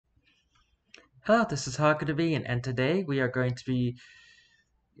Hello, this is Haku, and today we are going to be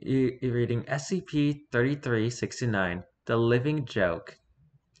reading SCP-3369, The Living Joke.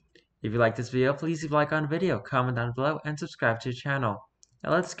 If you like this video, please leave a like on the video, comment down below, and subscribe to the channel.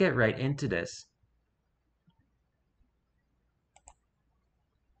 Now let's get right into this.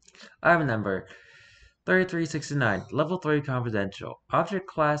 Item number 3369, Level 3 Confidential. Object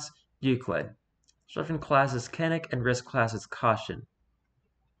Class Euclid. Description Class is Kinetic and Risk Class is Caution.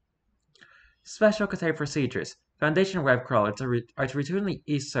 Special contained procedures. Foundation web crawlers are to routinely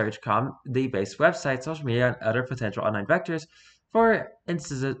search comedy-based websites, social media, and other potential online vectors for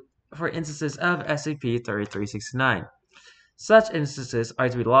instances of SCP-3369. Such instances are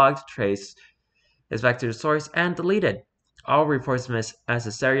to be logged, traced as vector to source, and deleted. All reports miss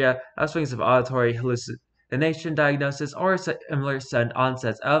anesthesia, upswings of auditory hallucination diagnosis, or similar sudden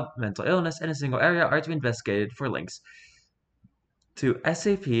onsets of mental illness in a single area are to be investigated for links to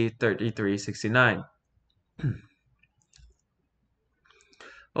SCP-3369.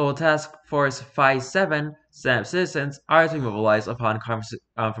 Task Force 57 SAM citizens are to be mobilized upon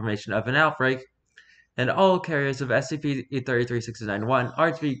confirmation of an outbreak, and all carriers of SCP-3369-1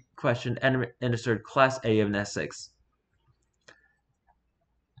 are to be questioned and administered Class A amnestics.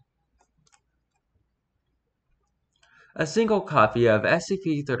 A single copy of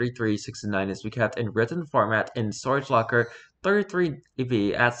SCP-3369 is to be kept in written format in Storage Locker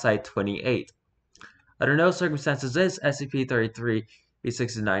 33B at Site 28. Under no circumstances is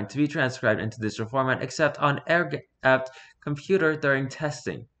SCP-3369 to be transcribed into digital format except on air-gapped computer during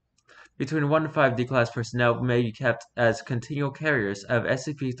testing. Between 1 and 5 D-Class personnel may be kept as continual carriers of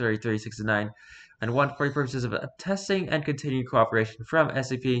SCP-3369 and 1 for the purposes of testing and continued cooperation from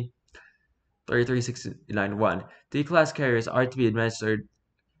SCP-3369-1. D-Class carriers are to be administered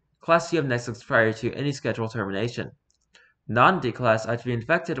Class C amnestics prior to any scheduled termination. Non-D-Class are to be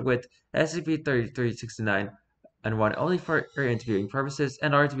infected with SCP-3369 and 1 only for interviewing purposes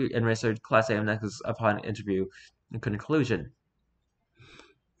and are to be administered Class A amnestics upon interview conclusion.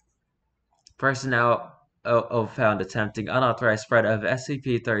 Personnel found attempting unauthorized spread of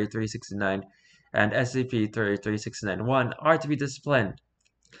SCP-3369 and SCP-3369-1 are to be disciplined,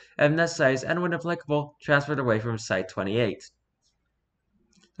 amnesticized, and when applicable, transferred away from Site 28.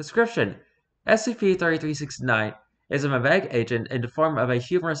 Description: SCP-3369 is a MAVEG agent in the form of a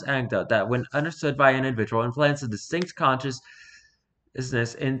humorous anecdote that, when understood by an individual, implants a distinct consciousness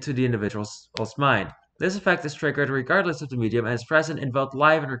into the individual's mind. This effect is triggered regardless of the medium and is present in both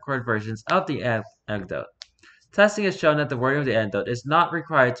live and recorded versions of the anecdote. Testing has shown that the wording of the anecdote is not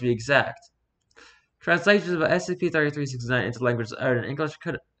required to be exact. Translations of SCP-3369 into languages other than English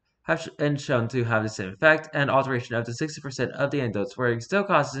could have been shown to have the same effect, and alteration of up to 60% of the anecdote's wording still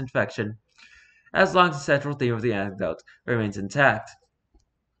causes infection, as long as the central theme of the anecdote remains intact.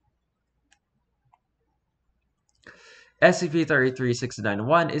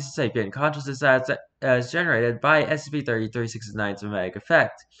 SCP-3369-1 is a sapient consciousness that is generated by SCP-3369's mimetic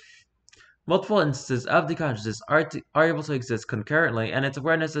effect. Multiple instances of the consciousness are able to exist concurrently, and its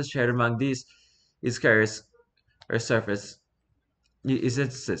awareness is shared among these carriers or surface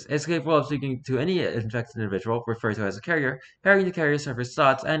instances. It's capable of speaking to any infected individual, referred to as a carrier, hearing the carrier's surface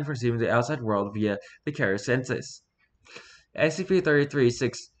thoughts, and perceiving the outside world via the carrier's senses.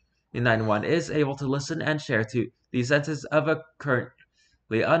 SCP-3369-1 is able to listen and share to the senses of a currently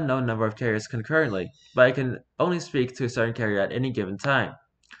unknown number of carriers concurrently, but it can only speak to a certain carrier at any given time.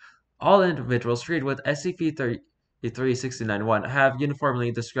 All individuals treated with SCP-3369-1 have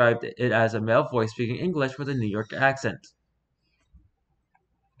uniformly described it as a male voice speaking English with a New York accent.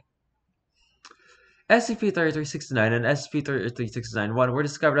 SCP-3369 and SCP-3369-1 were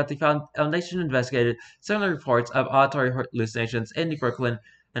discovered at the Foundation investigated similar reports of auditory hallucinations in the Brooklyn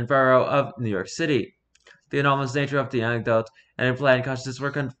and borough of New York City. The anomalous nature of the anecdote and implanted consciousness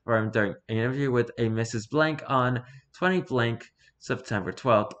were confirmed during an interview with a Mrs. Blank on 20 blank September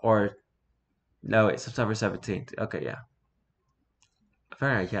 12th, September 17th. Okay, yeah.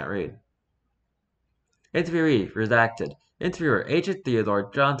 Apparently I can't read. Interviewee, redacted. Interviewer, Agent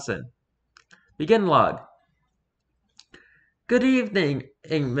Theodore Johnson. Begin log. Good evening,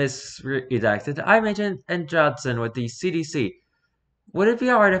 Miss Redacted. I'm Agent Johnson with the CDC. Would it be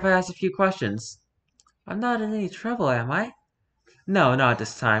alright if I asked a few questions? I'm not in any trouble, am I? No, not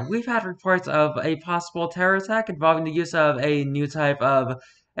this time. We've had reports of a possible terror attack involving the use of a new type of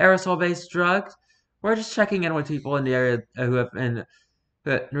aerosol-based drug. We're just checking in with people in the area who have been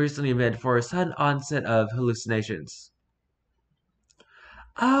recently admitted for a sudden onset of hallucinations.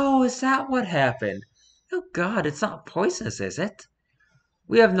 Oh, is that what happened? Oh God, it's not poisonous, is it?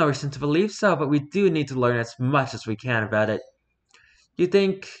 We have no reason to believe so, but we do need to learn as much as we can about it. You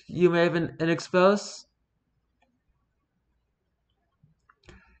think you may have been exposed?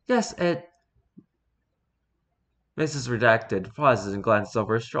 Yes, it. Mrs. Redacted pauses and glances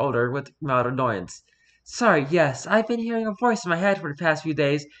over her shoulder with mild annoyance. Sorry, yes, I've been hearing a voice in my head for the past few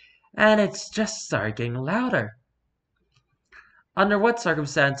days, and it's just started getting louder. Under what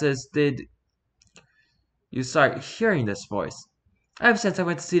circumstances did you start hearing this voice? Ever since I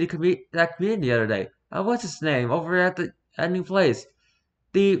went to see that comedian the other day. What's his name? Over at the new place.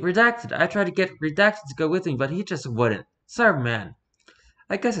 The Redacted. I tried to get Redacted to go with me, but he just wouldn't. Sorry, man.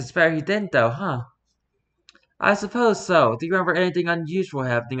 I guess it's fair he didn't, though, huh? I suppose so. Do you remember anything unusual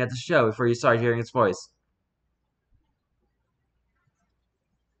happening at the show before you started hearing its voice?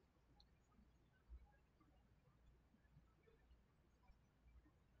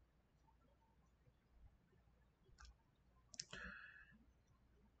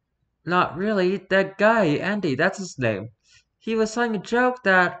 Not really. That guy, Andy, that's his name. He was telling a joke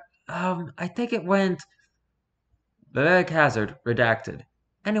that, I think it went Big Hazard, redacted.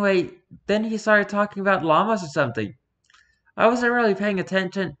 Anyway, then he started talking about llamas or something. I wasn't really paying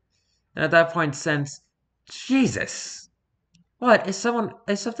attention, and at that point since Jesus. What, is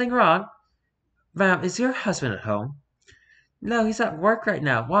something wrong? Ma'am, is your husband at home? No, he's at work right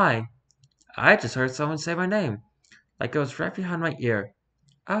now. Why? I just heard someone say my name. Like it was right behind my ear.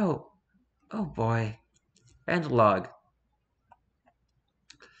 Oh, oh boy. End log.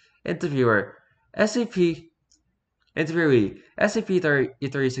 Interviewer. SCP. Interviewee.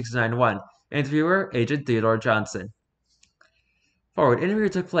 SCP-33691. Interviewer. Agent Theodore Johnson. Forward. Interview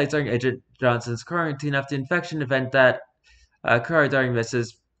took place during Agent Johnson's quarantine after the infection event that occurred during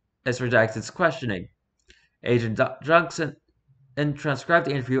Mrs. S. Redacted's questioning. Agent Johnson and transcribed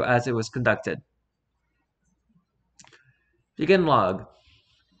the interview as it was conducted. Begin log.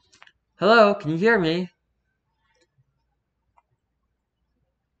 Hello, can you hear me?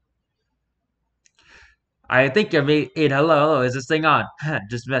 I think you're me. Hello, is this thing on?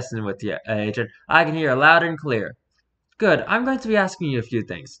 Just messing with you, Agent. I can hear loud and clear. Good, I'm going to be asking you a few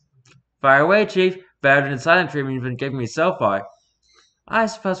things. Fire away, Chief. Better than the silent treatment you've been giving me so far. I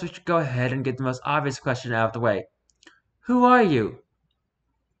suppose we should go ahead and get the most obvious question out of the way. Who are you?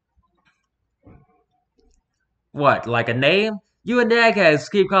 What, like a name? You and the eggheads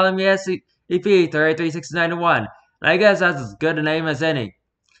keep calling me SCP-33691. I guess that's as good a name as any.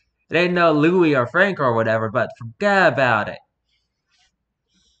 It ain't no Louis or Frank or whatever, but forget about it.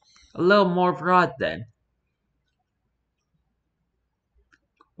 A little more broad then.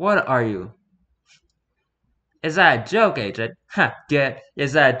 What are you? Is that a joke, Agent? Huh, get,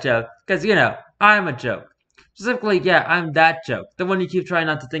 is that a joke? Because, I'm a joke. Specifically, yeah, I'm that joke. The one you keep trying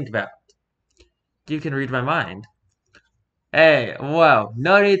not to think about. You can read my mind. Hey, whoa,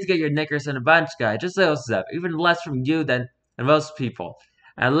 no need to get your knickers in a bunch, guy. Just a little step. Even less from you than most people.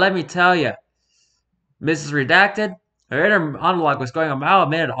 And let me tell you, Mrs. Redacted, her inner monologue was going a mile a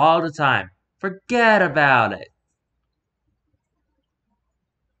minute all the time. Forget about it.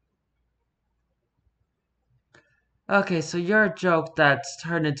 Okay, so you're a joke that's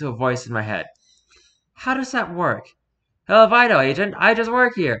turned into a voice in my head. How does that work? Hell if I know, Agent. I just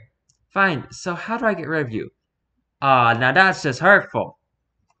work here. Fine, so how do I get rid of you? Now that's just hurtful.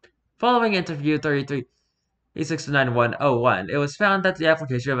 Following interview 33 E69101, it was found that the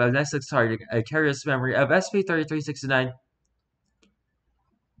application of amnesics targeting a carrier's memory of SCP-3369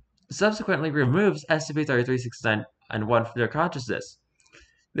 subsequently removes SCP-3369 and 1 from their consciousness.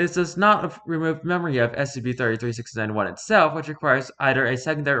 This does not remove memory of SCP-33691 itself, which requires either a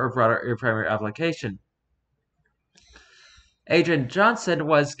secondary or broader primary application. Agent Johnson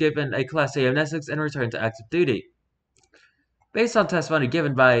was given a Class A amnesics and returned to active duty. Based on testimony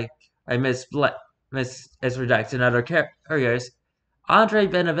given by a Miss S. Redacted and other carriers, Andre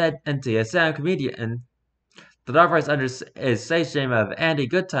Beneventi, a sound comedian that operates under his stage name of Andy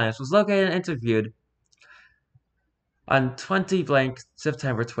Goodtimes, was located and interviewed on 20 blank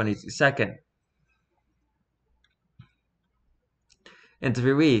September 22nd.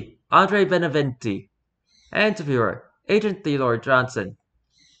 Interviewee, Andre Beneventi. Interviewer, Agent Theodore Johnson.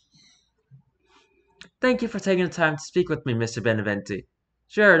 Thank you for taking the time to speak with me, Mr. Beneventi.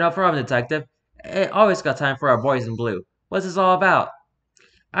 Sure, no problem, Detective. I always got time for our boys in blue. What's this all about?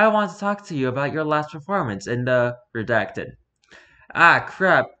 I want to talk to you about your last performance in the Redacted. Ah,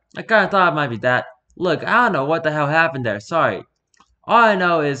 crap. I kinda thought it might be that. Look, I don't know what the hell happened there, sorry. All I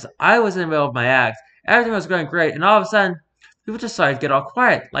know is I was in the middle of my act, everything was going great, and all of a sudden, people just started to get all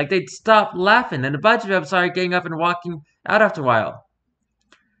quiet, like they'd stop laughing, and a bunch of them started getting up and walking out after a while.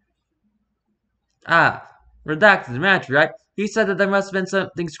 Ah, Redacted, the manager, right? He said that there must have been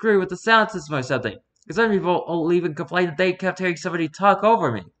something screwy with the sound system or something. Some people will even complain that they kept hearing somebody talk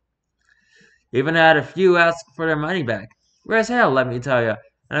over me. Even had a few ask for their money back. Where's hell, let me tell you.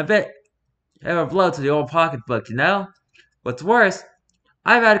 And a bit of a blow to the old pocketbook, you know? What's worse,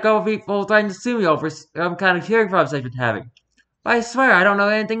 I've had a couple people trying to sue me over some kind of hearing problems I've been having. But I swear I don't know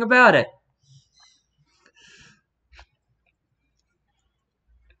anything about it.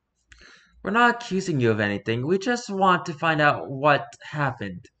 We're not accusing you of anything. We just want to find out what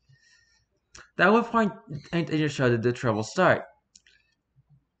happened. At what point in your show did the trouble start?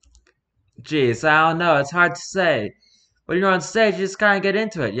 Geez, I don't know. It's hard to say. When you're on stage, you just kind of get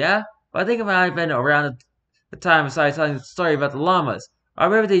into it, yeah? But I think it might have been around the time I started telling the story about the llamas. Or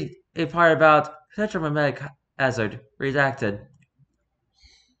maybe a part about electromagnetic hazard. Redacted.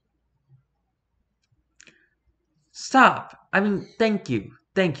 Stop! I mean, thank you.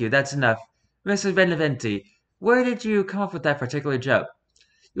 Thank you. That's enough. Mr. Beneventi, where did you come up with that particular joke?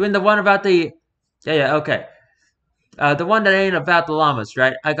 You mean the one about the... Yeah, okay. The one that ain't about the llamas,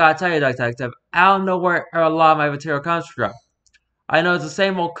 right? I gotta tell you, Detective, I don't know where a lot of my material comes from. I know it's the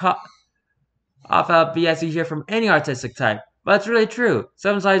same old off-out BS you hear from any artistic type, but it's really true.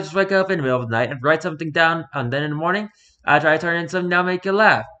 Sometimes I just wake up in the middle of the night and write something down, and then in the morning, I try to turn it into something that'll make you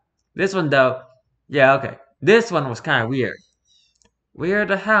laugh. This one, though, yeah, okay. This one was kind of weird. Weird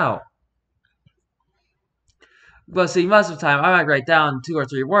how? Well, see, most of the time, I might write down 2 or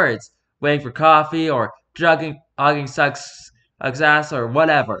 3 words, waiting for coffee, or jogging sucks ass, or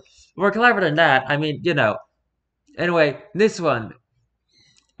whatever. More clever than that, I mean, you know. Anyway, this one,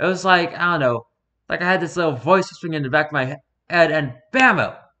 it was like, I don't know, like I had this little voice whispering in the back of my head, and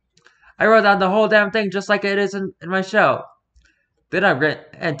bammo! I wrote down the whole damn thing just like it is in my show. Then I went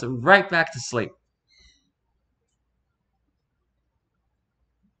right back to sleep.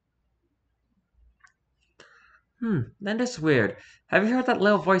 That is weird. Have you heard that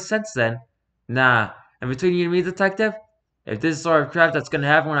little voice since then? Nah. And between you and me, detective, if this is sort of crap that's gonna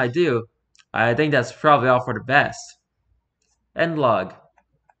happen when I do, I think that's probably all for the best. End log.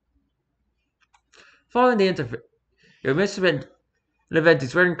 Following the interview, your Mr.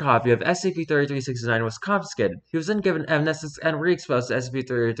 Leventi's written copy of SCP-3369 was confiscated. He was then given amnesty and re-exposed to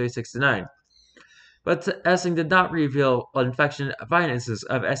SCP-3369. But testing did not reveal infection by an instance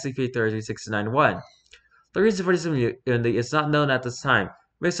of SCP-3369-1. The reason for this immunity is not known at this time.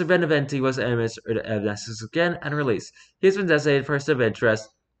 Mr. Beneventi was administered amnesty again and released. He has been designated person of interest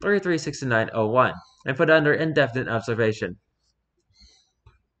 3369-01 and put under indefinite observation.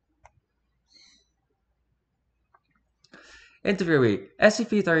 Interviewee,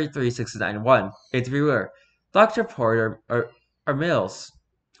 SCP-3369-1. Interviewer, Dr. Porter or Mills.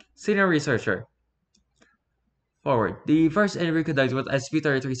 Senior Researcher. Forward. The first interview conducted with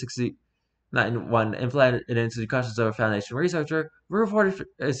SCP-3369-1 implanted into the consciousness of a Foundation researcher. The reported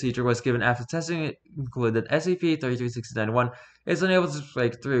procedure was given after testing concluded that SCP-3369-1 is unable to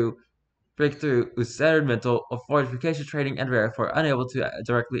break through with standard mental fortification training and therefore unable to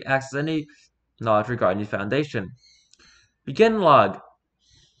directly access any knowledge regarding the Foundation. Begin log.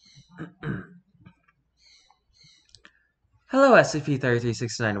 Hello,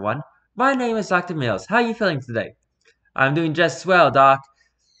 SCP-3369-1. My name is Dr. Mills. How are you feeling today? I'm doing just swell, Doc.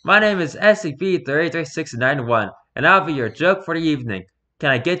 My name is SCP-3369-1, and I'll be your joke for the evening.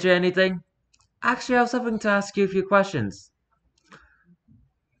 Can I get you anything? Actually, I was hoping to ask you a few questions.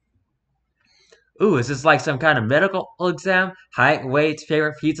 Ooh, is this like some kind of medical exam? Height, weight,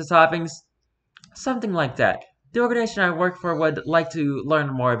 favorite pizza toppings? Something like that. The organization I work for would like to learn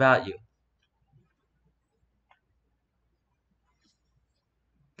more about you.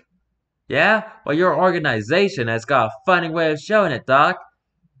 Yeah? Well, your organization has got a funny way of showing it, Doc.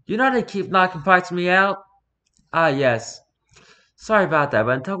 You know how to keep knocking parts of me out? Ah, yes. Sorry about that,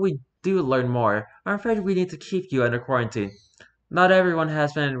 but until we do learn more, I'm afraid we need to keep you under quarantine. Not everyone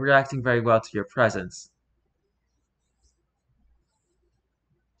has been reacting very well to your presence.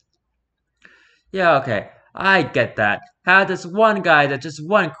 Yeah, okay. I get that. Had this one guy that just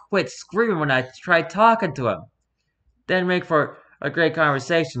wouldn't quit screaming when I tried talking to him. Didn't make for a great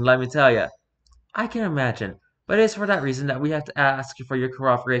conversation, let me tell you. I can imagine, but it is for that reason that we have to ask you for your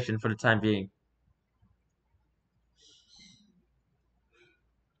cooperation for the time being.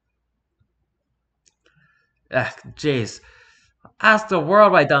 Ugh, jeez. Ask the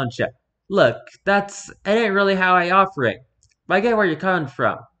world, why don't you? Look, it ain't really how I operate. But I get where you're coming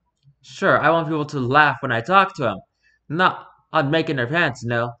from. Sure, I want people to laugh when I talk to them. Not on making their pants,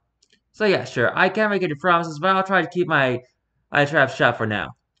 no. So yeah, sure, I can't make any promises, but I'll try to keep my eye trap shut for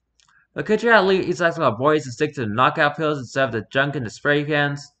now. But could you at least ask about boys to stick to the knockout pills instead of the junk in the spray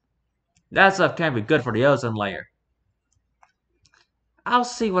cans? That stuff can't be good for the ozone layer. I'll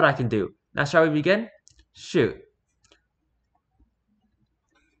see what I can do. Now, shall we begin? Shoot.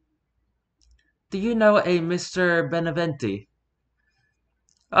 Do you know a Mr. Beneventi?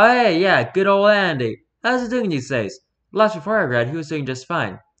 Oh, hey, yeah, good old Andy. How's he doing these days? Last before I read, he was doing just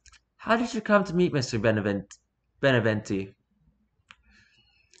fine. How did you come to meet Mr. Beneventi?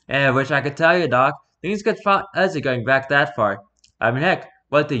 I wish I could tell you, Doc. Things get fuzzy going back that far. I mean, heck,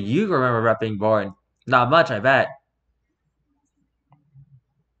 what do you remember about being born? Not much, I bet.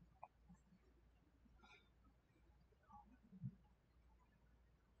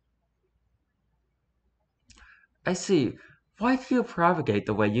 I see. Why do you propagate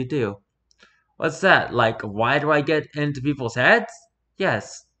the way you do? What's that? Like, why do I get into people's heads?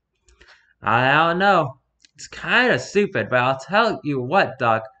 Yes. I don't know. It's kind of stupid, but I'll tell you what,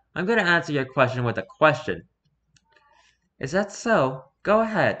 Doc. I'm gonna answer your question with a question. Is that so? Go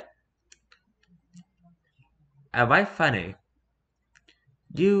ahead. Am I funny?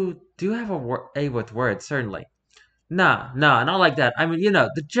 You do have a with words, certainly. Nah, nah, not like that. I mean,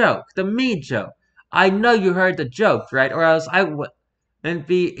 the joke, the mean joke. I know you heard the joke, right? Or else I wouldn't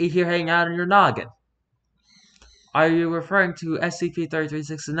be here hanging out in your noggin. Are you referring to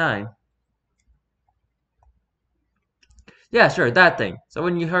SCP-3369? Yeah, sure, that thing. So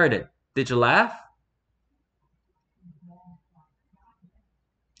when you heard it, did you laugh?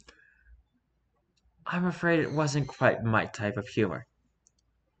 I'm afraid it wasn't quite my type of humor.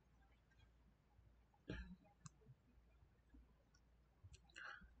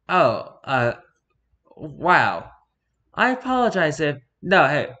 Oh, wow. I apologize if. No,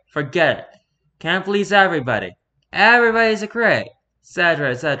 hey, forget it. Can't please everybody. Everybody's a critic,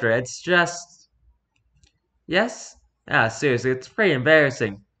 etc., etc. It's just. Yes? Ah, seriously, it's pretty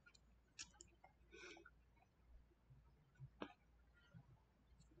embarrassing.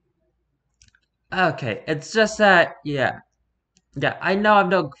 Okay, it's just that, yeah. Yeah, I know I'm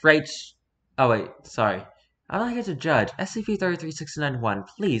no great. Oh, wait, sorry. I'm not here to judge. SCP-33691,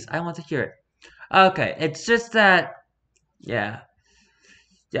 please, I want to hear it. Okay, it's just that. Yeah.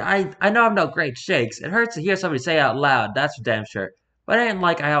 Yeah, I know I'm no great shakes. It hurts to hear somebody say out loud, that's for damn sure. But it ain't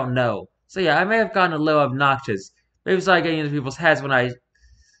like I don't know. So yeah, I may have gotten a little obnoxious. Maybe started getting into people's heads when I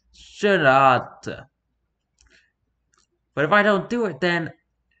shouldn't ought to. But if I don't do it, then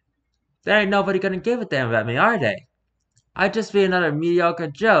there ain't nobody gonna give a damn about me, are they? I'd just be another mediocre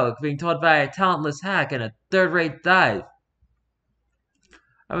joke being told by a talentless hack in a third-rate dive.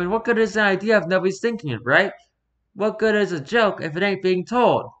 I mean, what good is an idea if nobody's thinking it, right? What good is a joke if it ain't being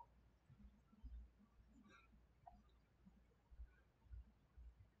told?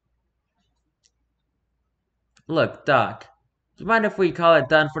 Look, Doc, do you mind if we call it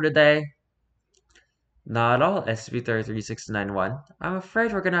done for today? Not at all, SCP-33691. I'm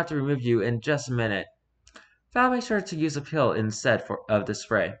afraid we're gonna have to remove you in just a minute. I'll make sure to use a pill instead of the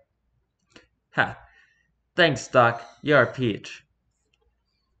spray. Ha. Thanks, Doc. You're a peach.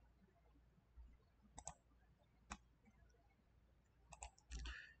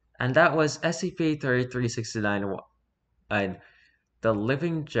 And that was SCP-3369, The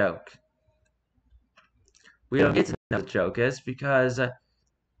Living Joke. We don't get to know what the joke is because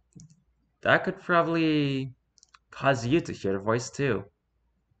that could probably cause you to hear the voice too.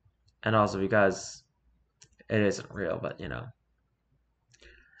 And also because it isn't real, but Now,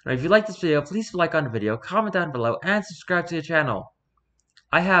 if you like this video, please like on the video, comment down below, and subscribe to the channel.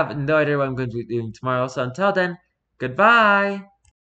 I have no idea what I'm going to be doing tomorrow, so until then, goodbye!